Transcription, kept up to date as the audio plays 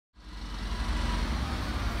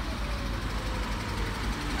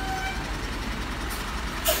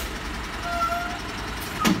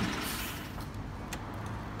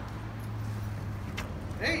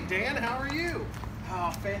Dan, how are you?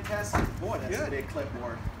 Oh, fantastic. Boy, that's Good. a big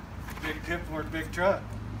clipboard. Big clipboard, big truck.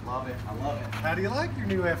 Love it. I love it. How do you like your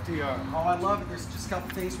new FTR? Oh, I love it. There's just a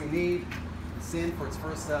couple things we need. It's in for its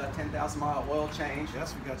first 10,000 mile oil change.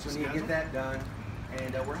 Yes, we got you So we need to get that done.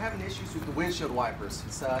 And we're having issues with the windshield wipers.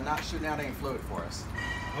 It's not shooting out any fluid for us.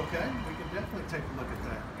 Okay, we can definitely take a look at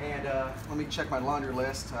that. And let me check my laundry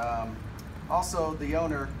list. Also, the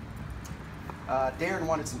owner, Darren,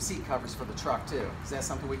 wanted some seat covers for the truck too. Is that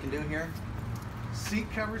something we can do here? Seat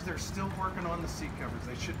covers, they're still working on the seat covers.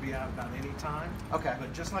 They should be out about any time. Okay.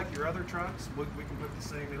 But just like your other trucks, we can put the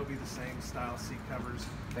same, it'll be the same style seat covers.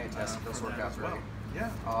 Fantastic. Those work out great. Yeah.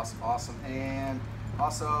 Awesome, awesome. And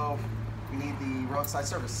also, we need the roadside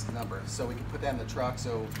service number so we can put that in the truck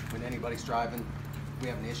so when anybody's driving, we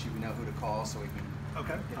have an issue, we know who to call so we can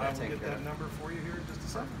Okay, get I that will taken get care that of. number for you here in just a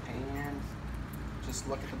second. And just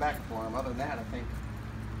look at the backup alarm. Other than that, I think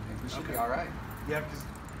we should be all right. Yeah, because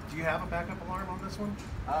do you have a backup alarm on this one?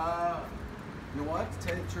 You know what? To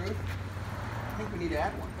tell you the truth, I think we need to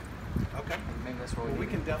add one. Okay. Maybe that's what Well, we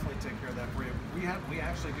we can definitely take care of that for you. We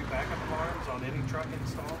actually do backup alarms on any truck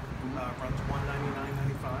install. Runs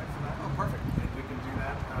 $199.95 for that. Oh, perfect. And we can do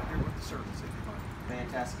that here with the service if you want.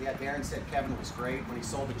 Fantastic. Yeah, Darren said Kevin was great when he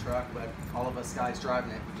sold the truck, but all of us guys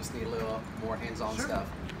driving it, we just need a little more hands-on Sure. stuff.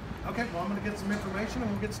 Okay, well, I'm going to get some information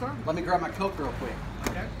and we'll get started. Let me grab my Coke real quick.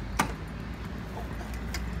 Okay.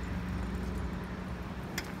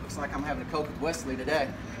 Looks like I'm having a Coke with Wesley today.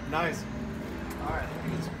 Nice. All right, let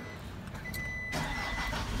me get some.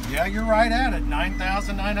 Yeah, you're right at it.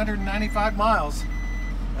 9,995 miles.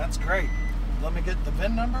 That's great. Let me get the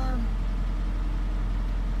VIN number.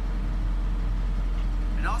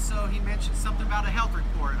 And also, he mentioned something about a health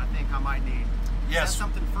report I think I might need. Yes. Is that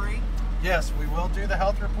something free? Yes, we will do the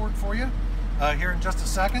health report for you here in just a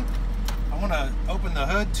second. I want to open the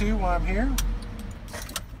hood too while I'm here.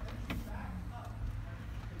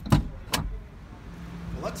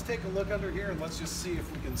 Well, let's take a look under here and let's just see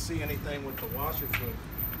if we can see anything with the washer fluid.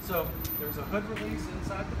 So there's a hood release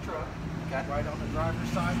inside the truck, right on the driver's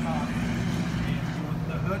side bottom.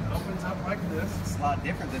 And the hood opens up like this. It's a lot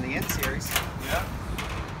different than the N-Series. Yeah.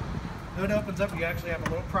 Hood opens up, you actually have a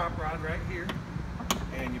little prop rod right here.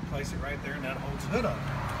 And you place it right there and that holds the hood up.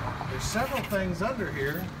 There's several things under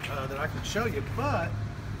here that I can show you, but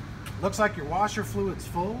looks like your washer fluid's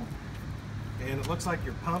full and it looks like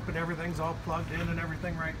your pump and everything's all plugged in and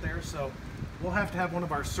everything right there. So we'll have to have one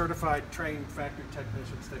of our certified trained factory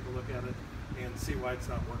technicians take a look at it and see why it's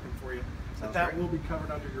not working for you. But that will be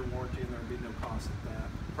covered under your warranty and there'll be no cost at that.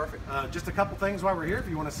 Perfect. Just a couple things while we're here if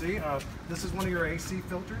you want to see. This is one of your AC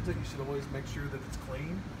filters that you should always make sure that it's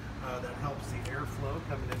clean. That helps the airflow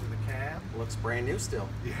coming into the cab. Looks brand new still.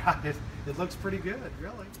 Yeah, it looks pretty good,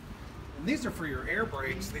 really. And these are for your air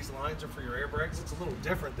brakes. These lines are for your air brakes. It's a little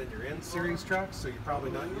different than your N-Series trucks, so you're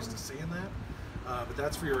probably not used to seeing that. But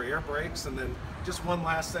that's for your air brakes. And then just one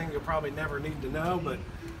last thing you'll probably never need to know,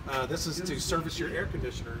 but this is to service your air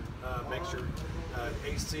conditioner. Make sure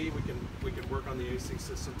AC, we can work on the AC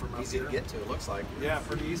system from up Easy here. to get to, it looks like. Yeah,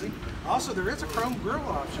 pretty easy. Also, there is a chrome grille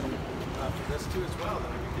option for this too as well that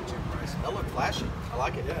I can get you a price on. That look flashy. I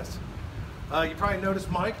like it. Yes. You probably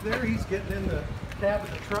noticed Mike there. He's getting in the cab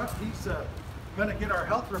of the truck. He's going to get our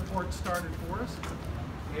health report started for us,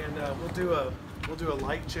 and we'll do a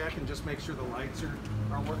light check and just make sure the lights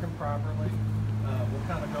are working properly. We'll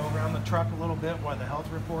kind of go around the truck a little bit while the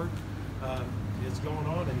health report is going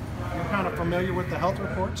on, and you're kind of familiar with the health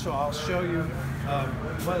report, so I'll show you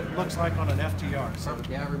what it looks like on an FTR. So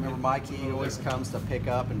yeah, I remember Mikey always comes to pick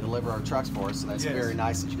up and deliver our trucks for us, so that's Yes. very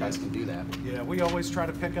nice that you guys can do that. Yeah, we always try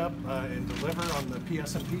to pick up and deliver on the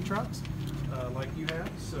PSMP trucks like you have,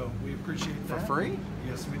 so we appreciate that. For free?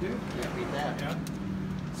 Yes, we do. Can't beat that. Yeah.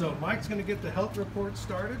 So Mike's going to get the health report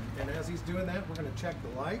started, and as he's doing that, we're going to check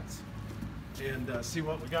the lights and see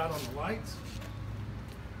what we got on the lights.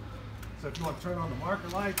 So if you want to turn on the marker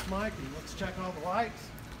lights, Mike, and let's check all the lights.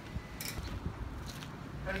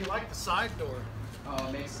 How do you like the side door? Oh,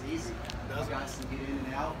 it makes it easy. Does it? Guys can get in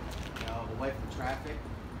and out, away from traffic.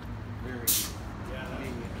 Very easy. Yeah,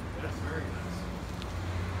 convenient. that's very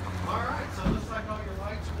nice. All right, so it looks like all your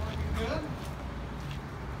lights are working good.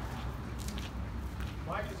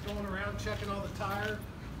 Mike is going around checking all the tire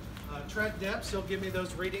tread depths. He'll give me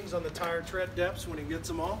those readings on the tire tread depths when he gets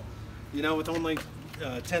them all. You know, with only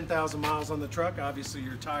 10,000 miles on the truck, obviously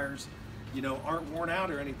your tires, you know, aren't worn out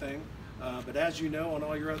or anything. But as you know, on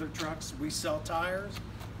all your other trucks, we sell tires.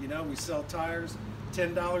 You know, we sell tires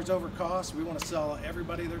 $10 over cost. We want to sell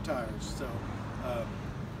everybody their tires. So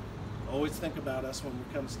always think about us when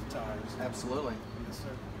it comes to tires. Absolutely. Yes,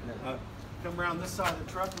 sir. come around this side of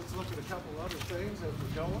the truck, let's look at a couple other things as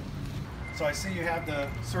we're going. So I see you have the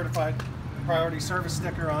certified priority service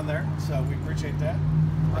sticker on there, so we appreciate that.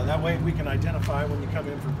 That way we can identify when you come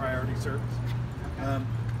in for priority service.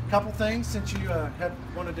 Couple things, since you had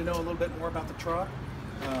wanted to know a little bit more about the truck.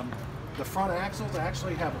 The front axles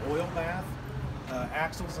actually have oil bath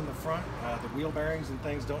axles in the front. The wheel bearings and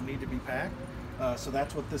things don't need to be packed. So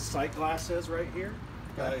that's what this sight glass is right here,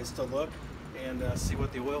 is to look and see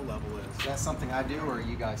what the oil level is. Is that something I do, or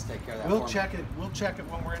you guys take care of that? We'll check it. We'll check it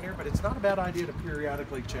when we're in here, but it's not a bad idea to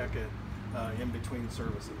periodically check it in between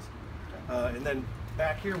services. And then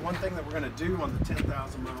back here, one thing that we're going to do on the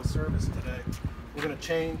 10,000 mile service today, we're going to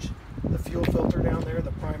change the fuel filter down there,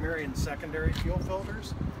 the primary and secondary fuel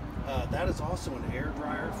filters. That is also an air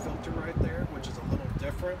dryer filter right there, which is a little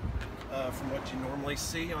different from what you normally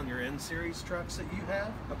see on your N-Series trucks that you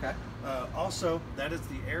have. Okay. Also, that is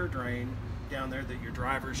the air drain down there that your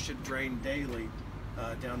drivers should drain daily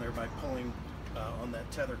down there by pulling on that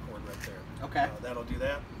tether cord right there. Okay. That'll do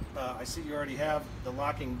that. I see you already have the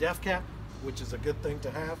locking def cap, which is a good thing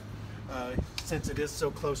to have since it is so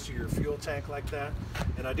close to your fuel tank like that.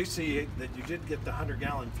 And I do see that you did get the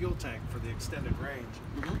 100-gallon fuel tank for the extended range.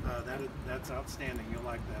 That's outstanding. You'll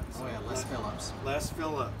like that. So, oh yeah, less fill-ups. Less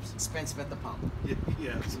fill-ups. Expensive at the pump.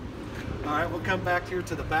 Yes. All right, we'll come back here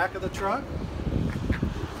to the back of the truck.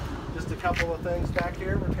 Just a couple of things back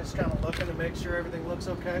here. We're just kind of looking to make sure everything looks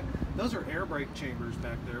okay. Those are air brake chambers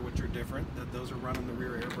back there, which are different. Those are running the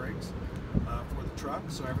rear air brakes for the truck,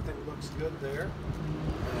 so everything looks good there.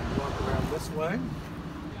 And walk around this way.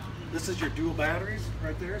 This is your dual batteries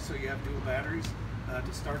right there, so you have dual batteries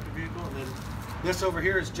to start the vehicle. And then this over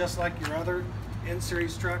here is just like your other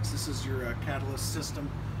N-Series trucks. This is your catalyst system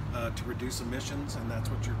to reduce emissions, and that's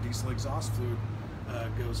what your diesel exhaust fluid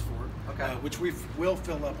goes for. Okay. Which we will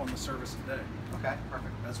fill up on the service today. Okay,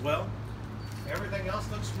 perfect. As well. Everything else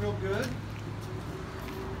looks real good.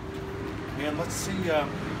 And let's see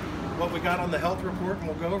what we got on the health report, and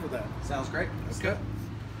we'll go over that. Sounds great. Okay.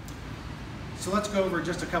 So let's go over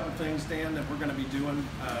just a couple things, Dan, that we're going to be doing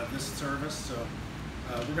this service. So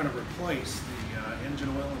we're going to replace the engine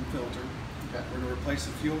oil and filter. Okay. We're going to replace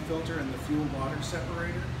the fuel filter and the fuel water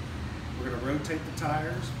separator. We're going to rotate the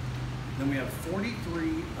tires. Then we have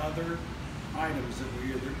 43 other items that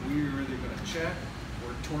we're either going to check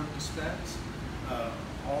or torque the specs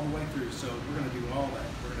all the way through. So we're going to do all that.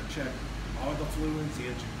 We're going to check all the fluids, the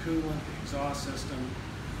engine coolant, the exhaust system,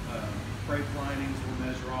 brake linings. We'll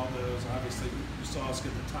measure all those. Obviously, you saw us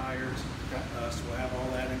get the tires, so we'll have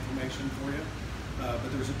all that information for you.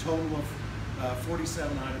 But there's a total of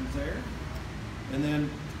 47 items there. And then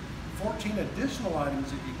 14 additional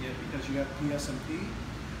items that you get because you have PSMP.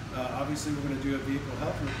 Obviously, we're going to do a vehicle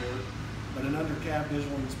health report, but an under-cab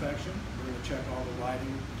visual inspection. We're going to check all the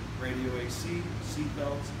lighting, radio AC, seat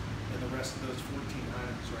belts, and the rest of those 14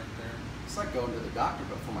 items right there. It's like going to the doctor,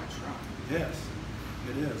 but for my truck. Yes,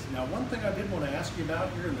 it is. Now, one thing I did want to ask you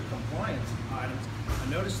about here in the compliance items, I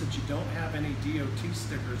noticed that you don't have any DOT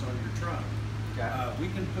stickers on your truck. Okay.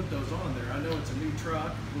 We can put those on there. I know it's a new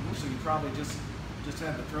truck, so you probably just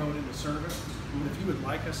had to throw it into service. But if you would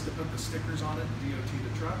like us to put the stickers on it, DOT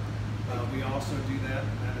the truck, we also do that,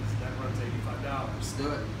 and that runs $85. Let's do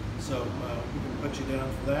it. So we can put you down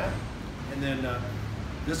for that. And then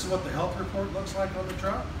this is what the health report looks like on the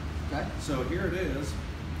truck. Okay. So here it is,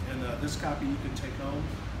 and this copy you can take home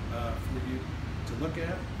for you to look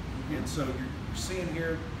at. And so you're seeing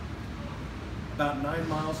here about 9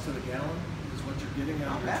 miles to the gallon is what you're getting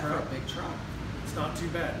out of your truck. truck. For a big truck. It's not too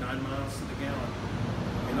bad, 9 miles to the gallon.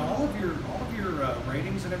 And all of your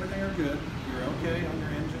ratings and everything are good. You're okay on your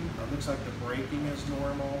engine. It looks like the braking is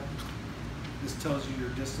normal. This tells you your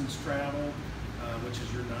distance traveled, which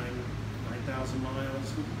is your 9,000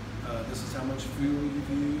 miles. This is how much fuel you've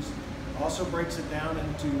used. Also breaks it down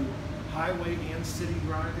into highway and city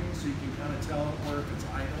driving, so you can kind of tell where if it's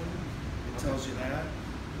idling. It tells you that.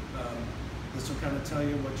 This will kind of tell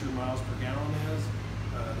you what your miles per gallon is.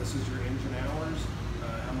 This is your engine hours,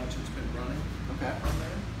 how much it's been running on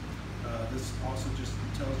there. This also just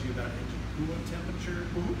tells you about engine coolant temperature,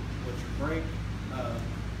 what your brake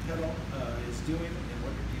pedal is doing, and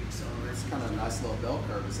what your deceleration is. It's kind of a nice little bell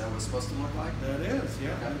curve. Is that what it's supposed to look like? That is,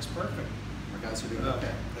 yeah. Okay. It's perfect. Our guys are doing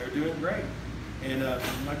okay. They're doing great. And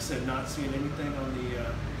like I said, not seeing anything on the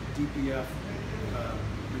DPF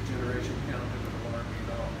regeneration count that would alarm me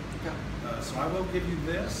at all. Okay. So I will give you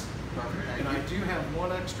this. Perfect. And I do have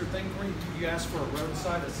one extra thing for you. You asked for a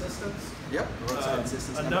roadside assistance. Yep. Roadside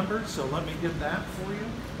assistance number. So let me get that for you.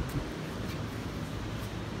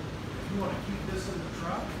 If you want to keep this in the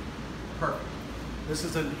truck. Perfect. This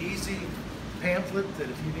is an easy pamphlet that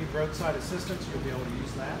if you need roadside assistance, you'll be able to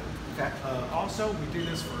use that. Okay. Also, we do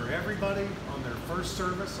this for everybody on their first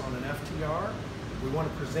service on an FTR. We want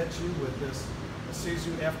to present you with this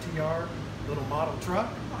Isuzu FTR little model truck.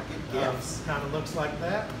 I get gifts. Kind of looks like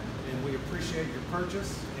that, and we appreciate your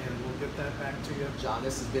purchase, and we'll get that back to you. John,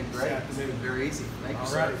 this has been great. It's been very easy. Thank you, All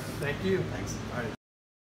sir. right. Thank you. Thanks. All right.